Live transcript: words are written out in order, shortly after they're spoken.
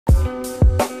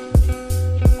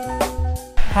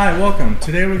Hi, welcome.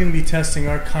 Today we're going to be testing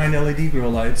our kind LED grow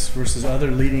lights versus other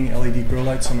leading LED grow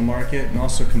lights on the market, and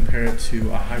also compare it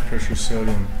to a high pressure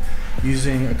sodium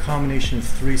using a combination of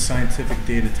three scientific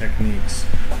data techniques.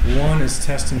 One is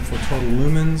testing for total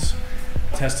lumens,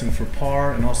 testing for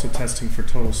PAR, and also testing for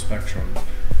total spectrum.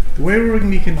 The way we're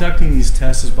going to be conducting these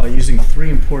tests is by using three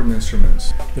important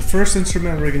instruments. The first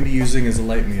instrument we're going to be using is a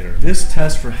light meter. This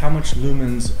tests for how much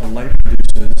lumens a light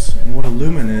produces, and what a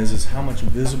lumen is how much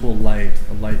visible light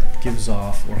a light gives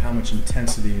off, or how much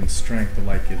intensity and strength the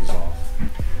light gives off.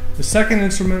 The second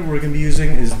instrument we're going to be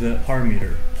using is the PAR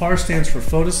meter. PAR stands for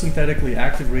photosynthetically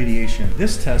active radiation.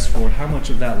 This tests for how much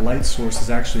of that light source is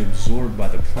actually absorbed by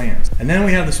the plant. And then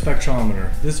we have the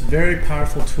spectrometer. This very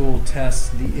powerful tool tests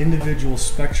the individual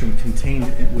spectrum contained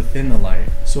within the light.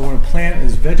 So when a plant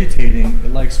is vegetating,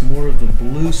 it likes more of the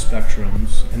blue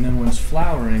spectrums, and then when it's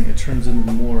flowering, it turns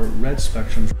into more red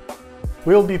spectrums.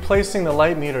 We'll be placing the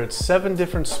light meter at 7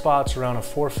 different spots around a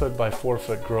 4-foot by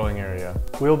 4-foot growing area.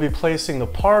 We'll be placing the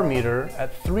PAR meter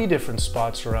at 3 different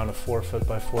spots around a 4-foot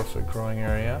by 4-foot growing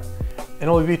area.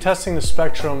 And we'll be testing the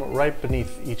spectrum right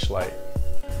beneath each light.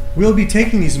 We'll be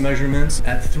taking these measurements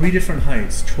at 3 different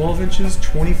heights, 12 inches,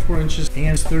 24 inches,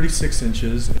 and 36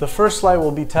 inches. The first light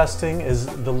we'll be testing is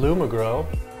the LumaGrow.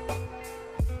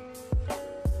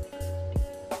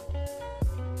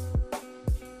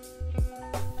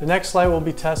 The next light we'll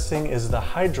be testing is the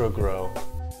HydroGrow.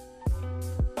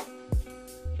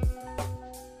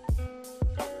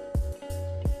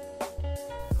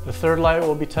 The third light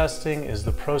we'll be testing is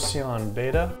the Procyon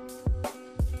Beta.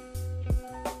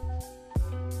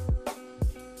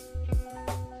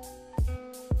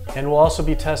 And we'll also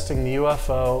be testing the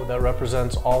UFO that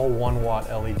represents all 1-watt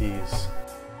LEDs.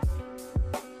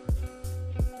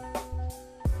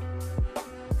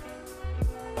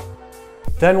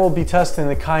 Then we'll be testing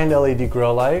the kind LED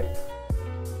grow light.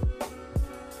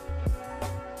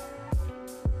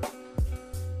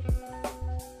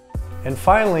 And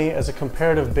finally, as a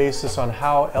comparative basis on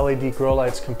how LED grow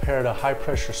lights compare to high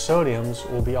pressure sodiums,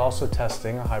 we'll be also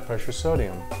testing a high pressure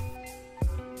sodium.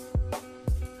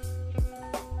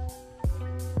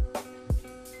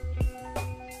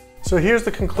 So here's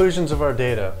the conclusions of our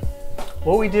data.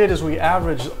 What we did is we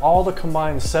averaged all the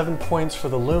combined 7 points for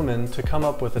the lumen to come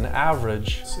up with an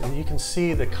average. And you can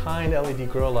see the kind LED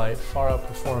grow light far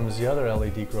outperforms the other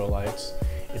LED grow lights.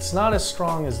 It's not as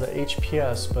strong as the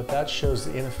HPS, but that shows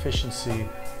the inefficiency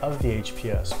of the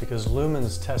HPS because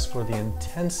lumens test for the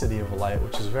intensity of light,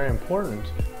 which is very important.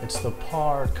 It's the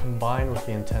PAR combined with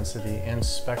the intensity and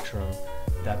spectrum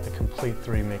that the complete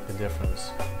three make the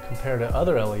difference. Compared to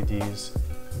other LEDs,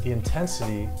 the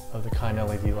intensity of the kind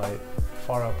LED light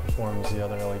far outperforms the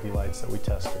other LED lights that we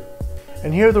tested.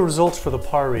 And here are the results for the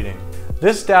PAR reading.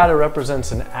 This data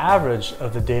represents an average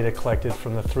of the data collected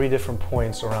from the 3 different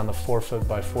points around the 4-foot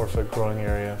by 4-foot growing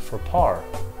area for PAR.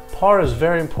 PAR is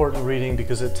very important reading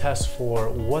because it tests for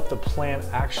what the plant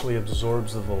actually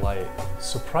absorbs of the light.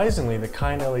 Surprisingly, the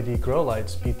kind LED grow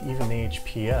lights beat even the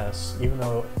HPS, even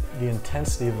though the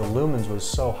intensity of the lumens was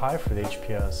so high for the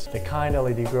HPS. The kind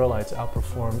LED grow lights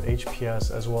outperformed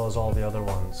HPS as well as all the other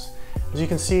ones. As you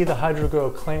can see, the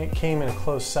HydroGrow came in a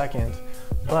close second,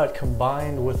 but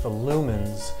combined with the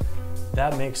lumens,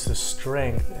 that makes the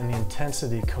strength and the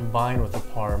intensity combined with the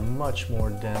PAR much more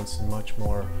dense and much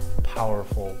more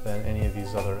powerful than any of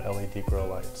these other LED grow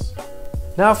lights.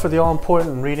 Now for the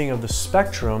all-important reading of the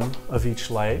spectrum of each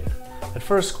light. At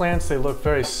first glance they look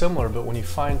very similar, but when you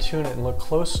fine-tune it and look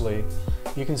closely,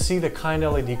 you can see the kind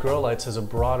LED grow lights has a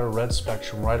broader red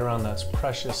spectrum right around that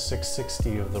precious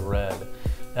 660 of the red.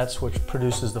 That's what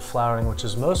produces the flowering, which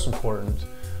is most important.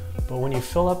 But when you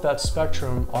fill up that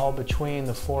spectrum all between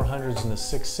the 400s and the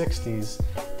 660s,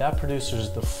 that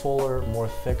produces the fuller, more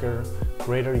thicker,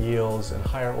 greater yields and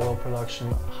higher oil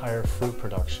production, higher fruit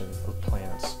production of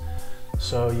plants.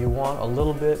 So you want a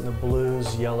little bit in the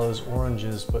blues, yellows,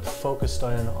 oranges, but focused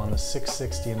in on the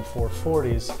 660 and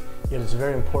 440s, yet it's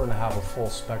very important to have a full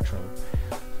spectrum.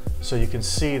 So you can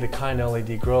see the kind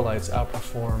LED grow lights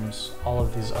outperforms all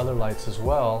of these other lights as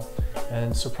well.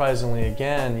 And surprisingly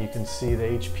again, you can see the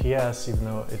HPS, even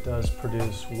though it does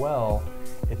produce well,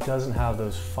 it doesn't have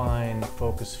those fine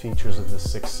focus features of the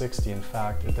 660. In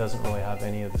fact, it doesn't really have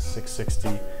any of the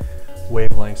 660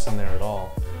 wavelengths in there at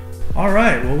all.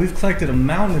 Alright, well we've collected a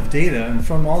mountain of data, and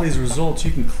from all these results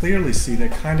you can clearly see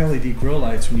that kind LED grow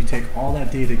lights, when you take all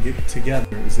that data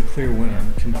together, is the clear winner,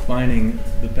 combining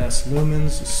the best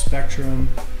lumens, spectrum,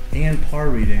 and par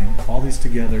reading, all these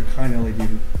together, Kind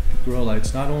LED grow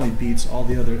lights not only beats all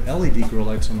the other LED grow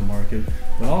lights on the market,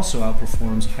 but also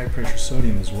outperforms high pressure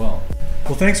sodium as well.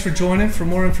 Well, thanks for joining. For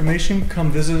more information,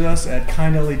 come visit us at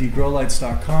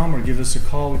kindledgrowlights.com or give us a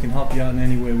call. We can help you out in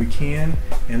any way we can,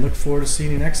 and look forward to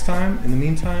seeing you next time. In the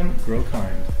meantime, grow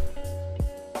kind.